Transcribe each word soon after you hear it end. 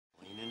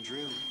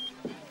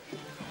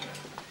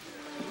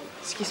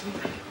Excuse me.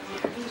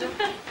 Can you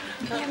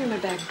hand me my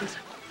bag, please?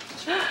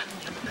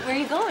 Where are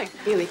you going?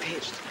 Bailey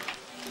paged.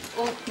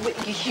 Well,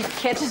 you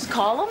can't just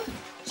call him?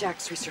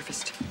 Jack's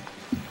resurfaced.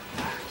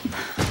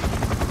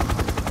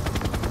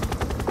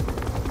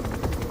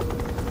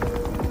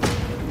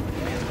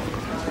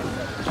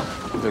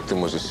 The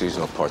victim was a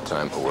seasonal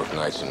part-time who worked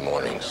nights and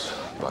mornings.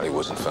 Body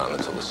wasn't found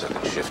until the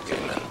second shift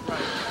came in.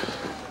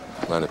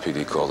 Atlanta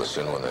PD called us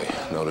in when they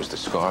noticed a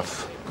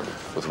scarf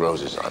with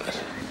roses on it.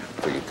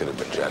 Figured it could have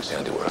been Jack's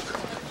handiwork.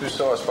 Who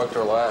saw us fucked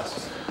her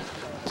last?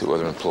 2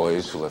 other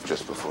employees who left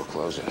just before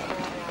closing.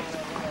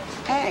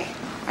 Hey,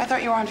 I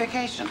thought you were on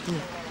vacation.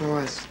 I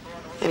was.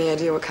 Any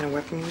idea what kind of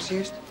weapon was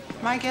used?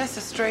 My guess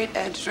is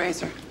straight-edged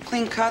razor.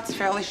 Clean cuts,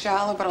 fairly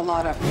shallow, but a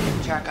lot of...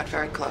 Jack got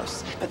very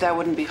close. But that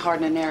wouldn't be hard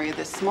in an area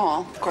this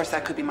small. Of course,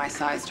 that could be my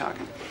size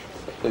talking.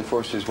 They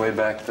forced his way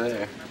back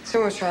there.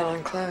 Someone was trying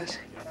on clothes.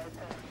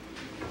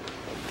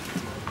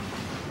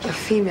 A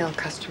female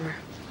customer.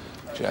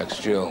 Jack's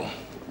Jill.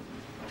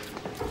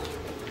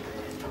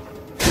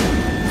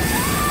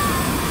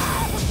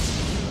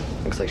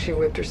 Looks like she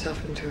whipped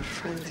herself into a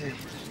frenzy.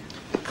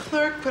 The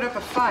clerk put up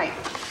a fight.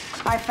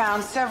 I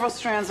found several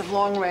strands of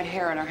long red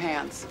hair in her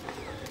hands.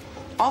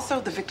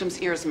 Also, the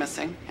victim's ear's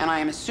missing, and I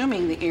am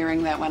assuming the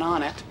earring that went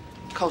on it,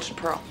 cultured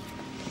pearl.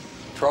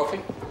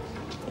 Trophy?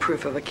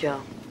 Proof of a kill.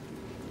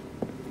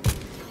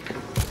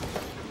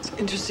 What's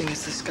interesting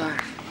is the scarf.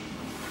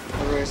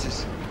 The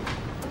roses.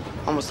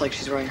 Almost like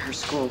she's wearing her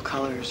school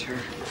colors, her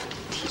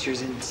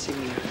teacher's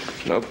insignia.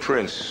 No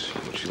prints,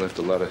 but she left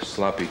a lot of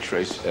sloppy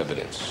trace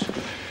evidence.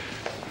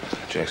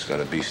 Jack's got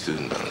a B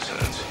student on his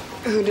hands.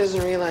 Who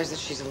doesn't realize that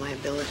she's a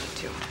liability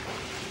to him?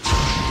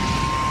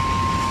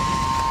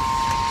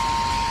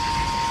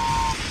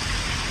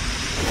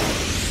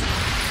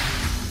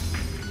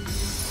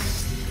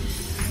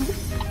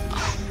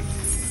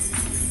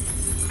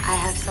 I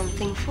have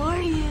something for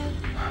you.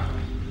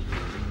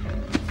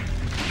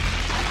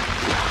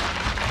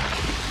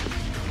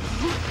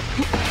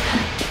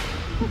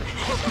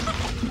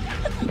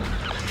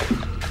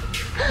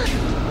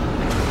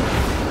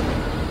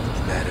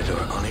 The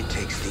matador only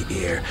takes the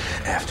ear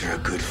after a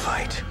good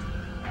fight.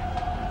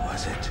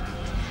 Was it?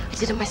 I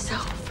did it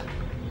myself.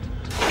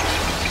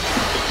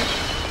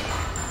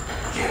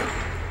 You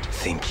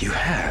think you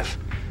have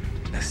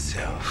a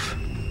self?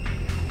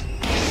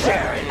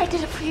 I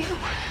did it for you.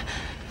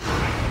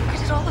 I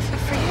did all of it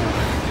for you.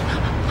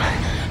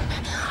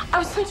 I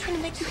was only trying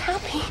to make you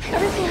happy.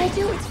 Everything I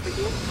do, it's for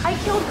you. I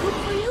feel good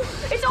for you.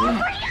 It's all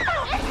for you.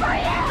 It's for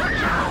you.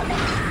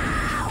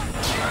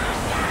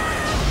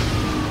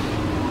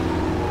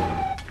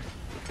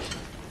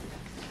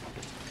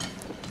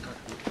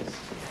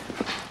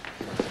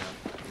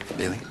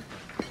 Bailey,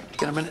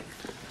 got a minute?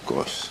 Of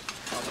course.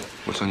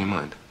 What's on your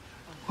mind?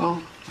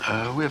 Well,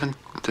 we haven't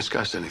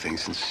discussed anything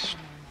since...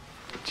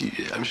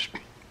 I'm just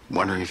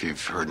wondering if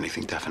you've heard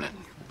anything definite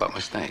about my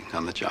staying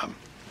on the job.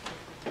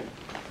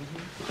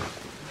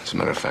 As a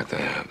matter of fact,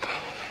 I have.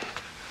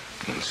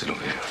 Come on, sit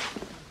over here.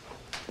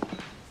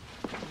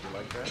 You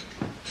like that?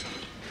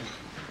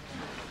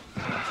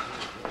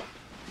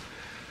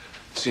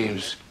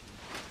 Seems...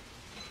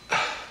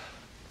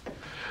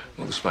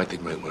 Well, despite the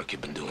great work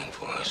you've been doing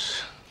for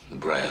us, the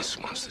brass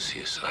wants to see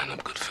you sign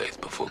up good faith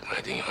before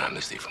granting you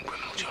amnesty from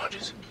criminal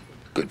charges.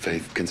 Good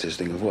faith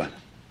consisting of what?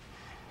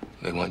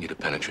 They want you to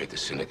penetrate the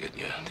syndicate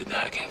you did the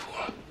hacking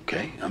for.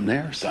 Okay, I'm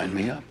there. Sign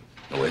me up.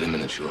 Now, wait a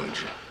minute,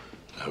 George.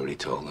 I already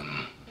told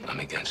them I'm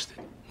against it.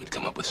 We'd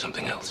come up with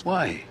something else.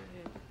 Why?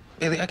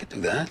 Bailey, I could do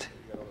that.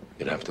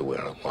 You'd have to wear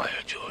a wire,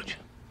 George.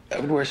 I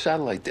would wear a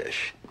satellite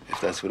dish, if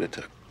that's what it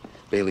took.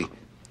 Bailey,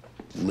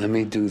 let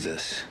me do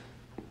this.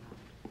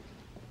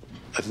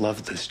 I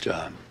love this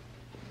job.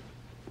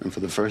 And for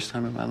the first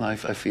time in my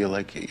life, I feel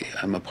like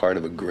I'm a part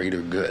of a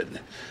greater good.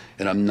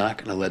 And I'm not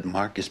going to let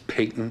Marcus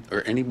Payton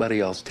or anybody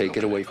else take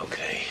it away from me.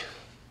 Okay.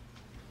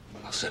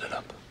 I'll set it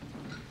up.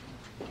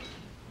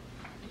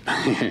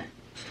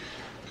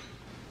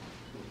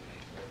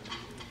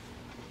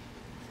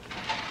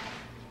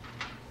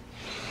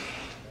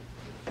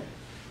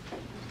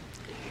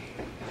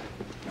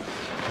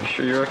 You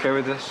sure you're okay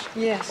with this?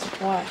 Yes,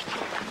 why?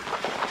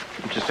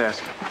 I'm just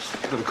asking.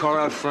 With a car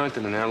out front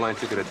and an airline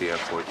ticket at the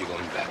airport, you're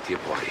going back to your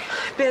party.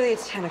 Bailey,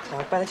 it's 10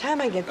 o'clock. By the time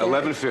I get there...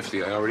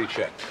 11:50, I already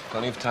checked.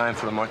 Plenty of time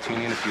for a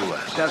martini and a few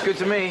laughs. Sounds good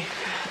to me.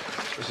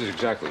 This is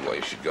exactly why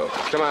you should go.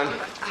 Come on,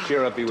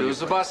 cheer up, be with Do you. as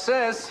the boss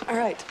says. All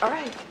right, all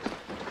right.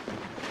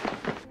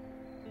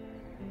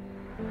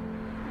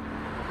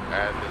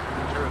 And as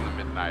we turn the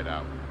midnight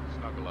hour,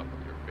 snuggle up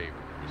with your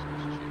favorite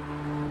Christmas cheer.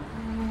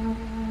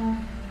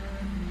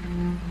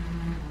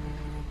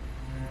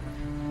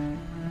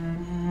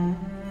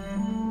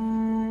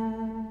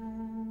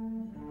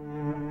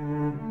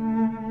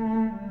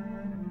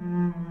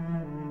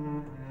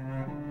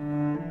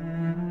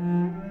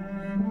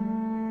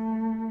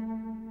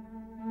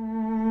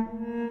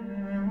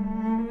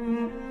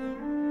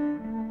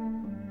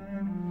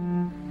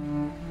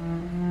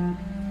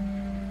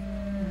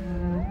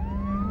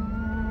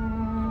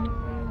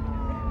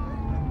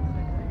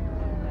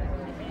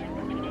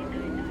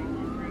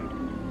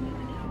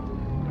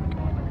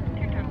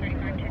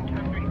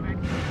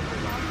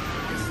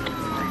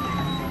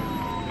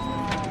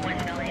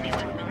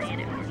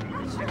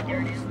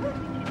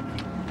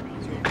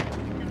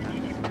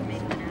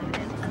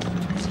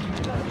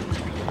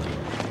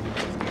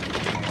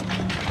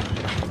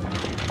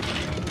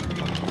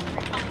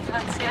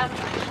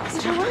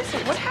 is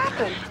it? What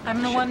happened?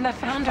 I'm the one that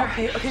found her.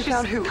 Okay,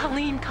 found who?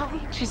 Colleen.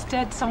 She's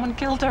dead. Someone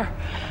killed her.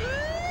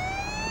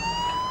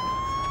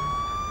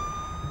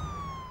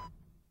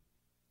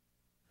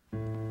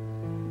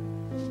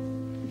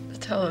 The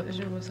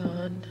television was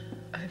on.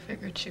 I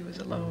figured she was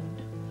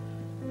alone.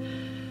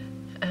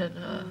 And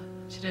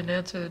she didn't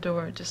answer the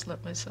door. I just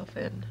let myself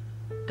in.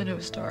 And it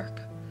was dark.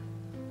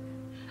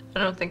 I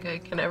don't think I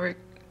can ever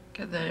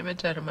get that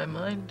image out of my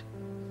mind.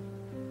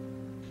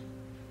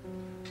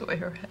 The way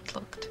her head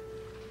looked.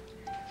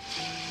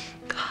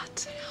 God,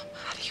 Sam,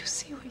 how do you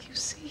see what you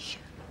see?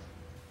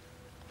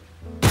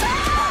 Do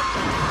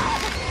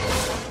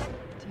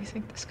you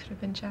think this could have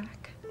been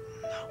Jack?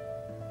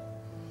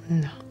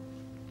 No.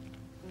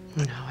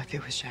 No, if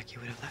it was Jack, you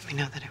would have let me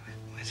know that it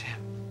was him.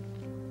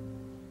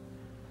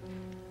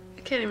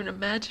 I can't even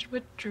imagine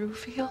what Drew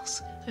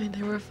feels. I mean,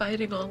 they were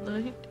fighting all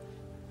night.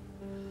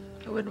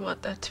 I wouldn't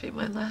want that to be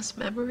my last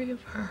memory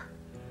of her.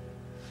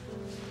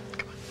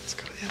 Come on, let's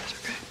go to the others,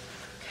 okay?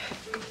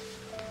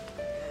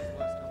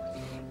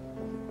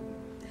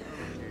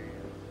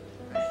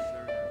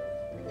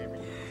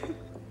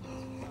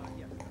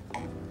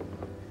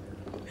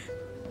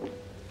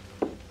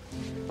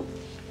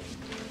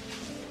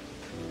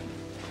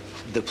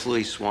 The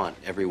police want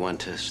everyone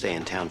to stay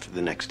in town for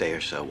the next day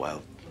or so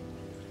while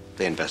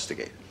they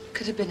investigate.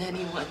 Could have been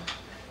anyone.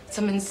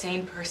 Some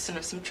insane person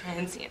or some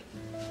transient.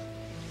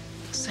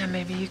 Sam,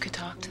 maybe you could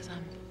talk to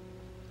them.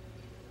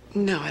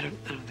 No, I don't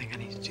think I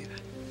need to do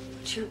that.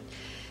 But you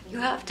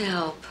have to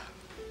help.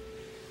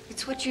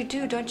 It's what you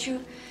do, don't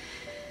you?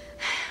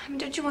 I mean,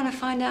 don't you want to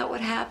find out what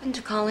happened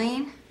to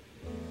Colleen?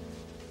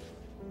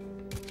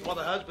 While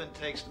the husband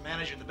takes the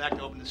manager in the back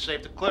to open the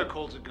safe, the clerk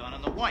holds a gun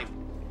on the wife.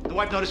 The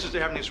wife notices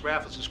they're having this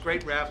raffle. It's this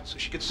great raffle. So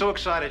she gets so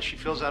excited, she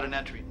fills out an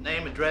entry.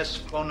 Name, address,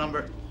 phone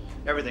number,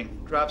 everything.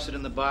 Drops it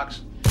in the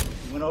box.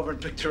 Went over and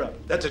picked her up.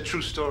 That's a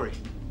true story.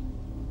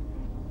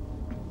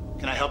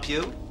 Can I help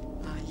you?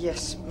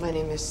 Yes, my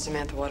name is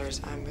Samantha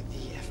Waters. I'm with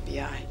the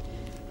FBI.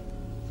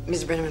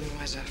 Ms.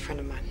 Brenneman was a friend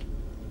of mine.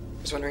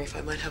 I was wondering if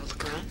I might have a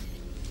look around.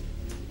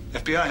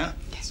 FBI, huh?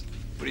 Yes.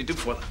 What do you do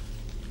for them?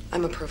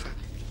 I'm a profiler.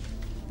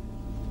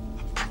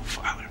 A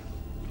profiler?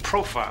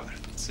 Profiler?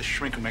 It's the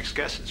shrink who makes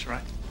guesses,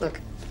 right? Look,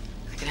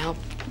 I can help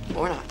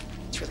or not.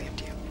 It's really up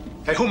to you.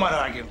 Hey, who might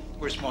argue?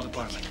 We're a small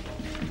department.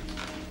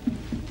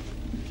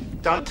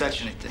 Don't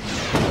touch anything.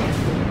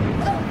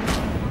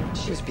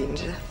 She was beaten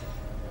to death.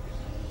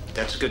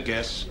 That's a good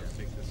guess.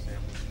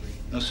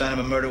 No sign of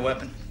a murder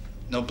weapon.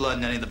 No blood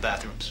in any of the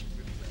bathrooms.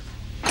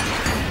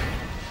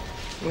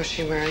 Was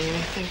she wearing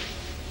anything?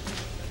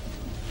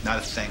 Not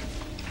a thing.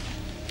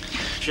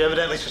 She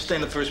evidently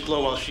sustained the first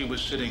blow while she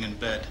was sitting in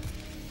bed.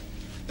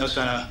 No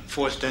sign of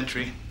forced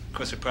entry. Of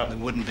course, there probably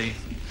wouldn't be.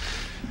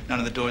 None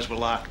of the doors were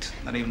locked,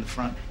 not even the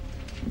front.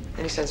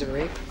 Any signs of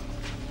rape?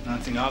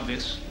 Nothing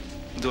obvious.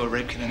 We'll do a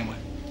rape kit anyway.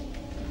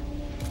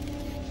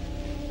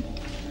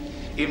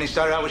 Evening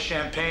started out with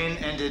champagne,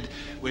 ended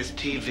with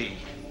TV.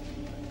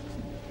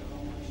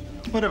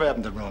 Whatever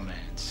happened to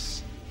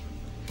romance?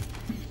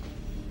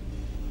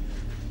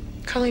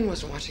 Colleen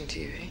wasn't watching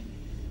TV.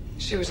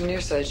 She was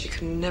nearsighted. She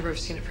could never have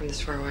seen it from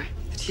this far away.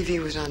 The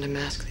TV was on to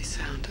mask the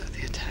sound of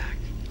the attack.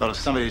 Well, if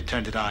somebody had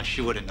turned it on,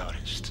 she would have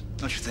noticed.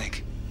 Don't you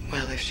think?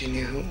 Well, if she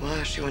knew who it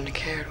was, she wouldn't have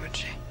cared, would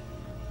she?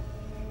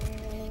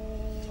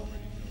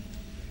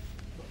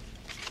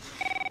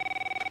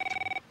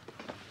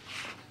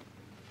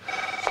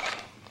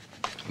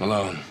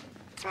 Malone.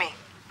 It's me.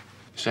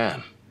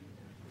 Sam.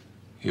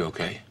 You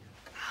okay?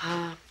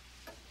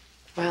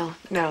 Well,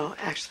 no,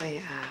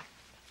 actually,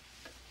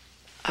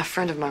 a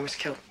friend of mine was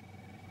killed.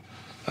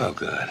 Oh,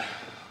 good.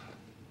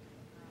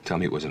 Tell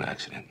me it was an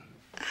accident.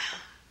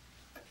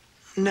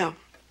 No,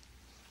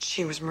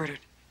 she was murdered.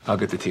 I'll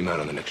get the team out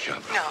on the next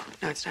job.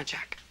 No, it's not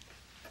Jack.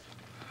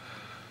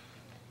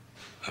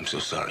 I'm so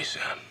sorry,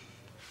 Sam.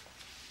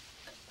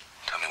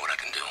 Tell me what I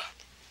can do.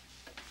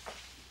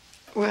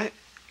 What?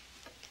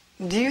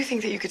 Do you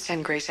think that you could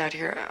send Grace out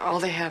here? All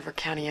they have are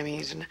county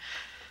MEs, and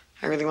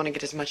I really want to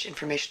get as much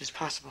information as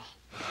possible.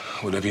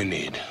 Whatever you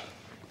need.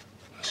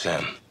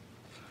 Sam,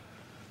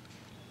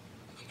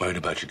 I'm worried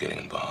about you getting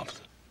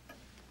involved.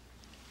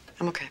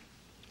 I'm okay.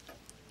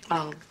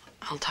 I'll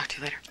talk to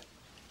you later.